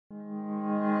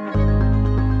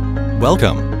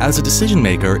Welcome! As a decision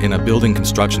maker in a building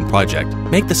construction project,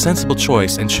 make the sensible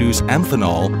choice and choose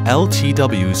Amphenol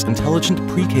LTW's Intelligent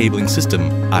Pre-Cabling System,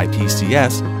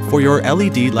 IPCS, for your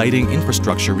LED lighting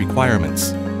infrastructure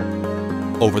requirements.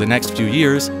 Over the next few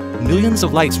years, millions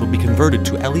of lights will be converted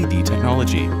to LED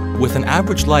technology. With an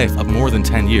average life of more than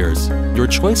 10 years, your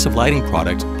choice of lighting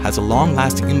product has a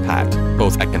long-lasting impact,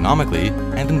 both economically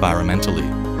and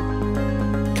environmentally.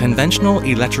 Conventional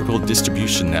electrical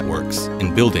distribution networks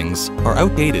in buildings are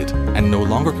outdated and no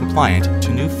longer compliant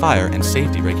to new fire and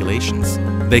safety regulations.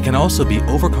 They can also be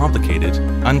overcomplicated,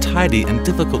 untidy and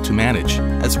difficult to manage,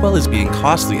 as well as being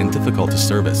costly and difficult to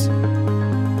service.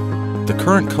 The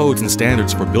current codes and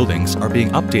standards for buildings are being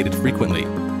updated frequently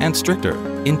and stricter.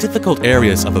 In difficult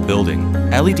areas of a building,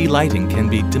 LED lighting can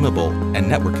be dimmable and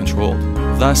network controlled.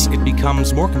 Thus, it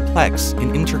becomes more complex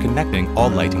in interconnecting all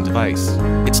lighting devices.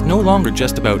 It's no longer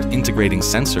just about integrating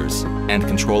sensors and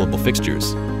controllable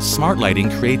fixtures. Smart lighting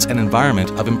creates an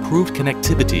environment of improved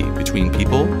connectivity between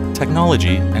people,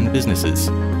 technology, and businesses.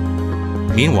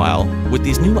 Meanwhile, with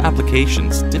these new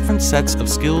applications, different sets of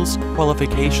skills,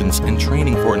 qualifications, and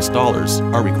training for installers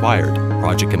are required.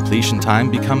 Project completion time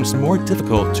becomes more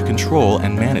difficult to control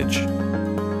and manage.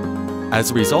 As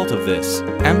a result of this,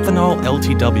 Amphenol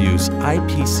LTW's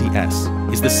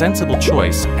IPCS is the sensible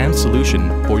choice and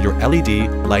solution for your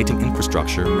LED lighting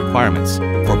infrastructure requirements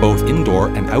for both indoor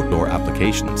and outdoor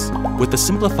applications. With a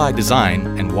simplified design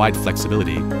and wide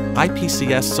flexibility,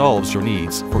 IPCS solves your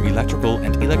needs for electrical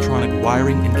and electronic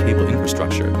wiring and cable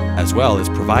infrastructure, as well as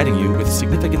providing you with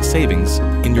significant savings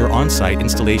in your on-site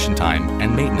installation time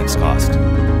and maintenance cost.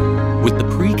 With the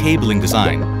pre-cabling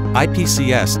design,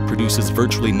 IPCS produces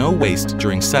virtually no waste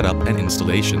during setup and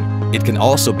installation. It can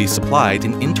also be supplied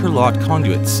in interlocked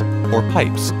conduits or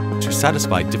pipes to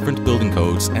satisfy different building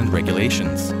codes and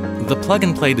regulations. The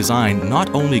plug-and-play design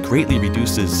not only greatly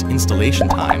reduces installation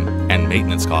time and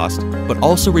maintenance cost, but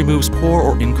also removes poor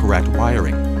or incorrect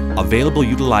wiring. Available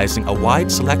utilizing a wide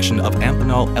selection of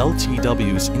Amphenol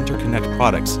LTW's interconnect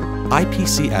products,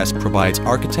 IPCS provides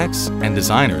architects and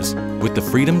designers with the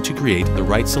freedom to create the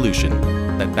right solution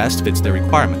that best fits their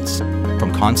requirements,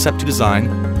 from concept to design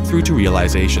through to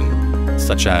realization,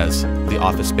 such as the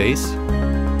office space,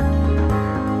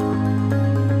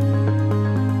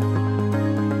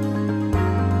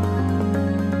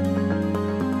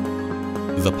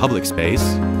 the public space,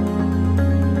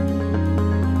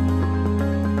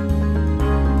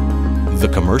 the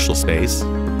commercial space,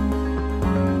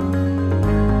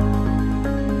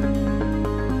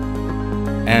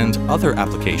 and other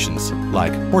applications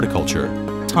like horticulture,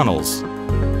 tunnels,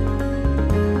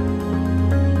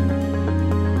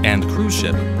 and cruise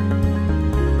ship,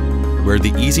 where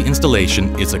the easy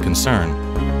installation is a concern.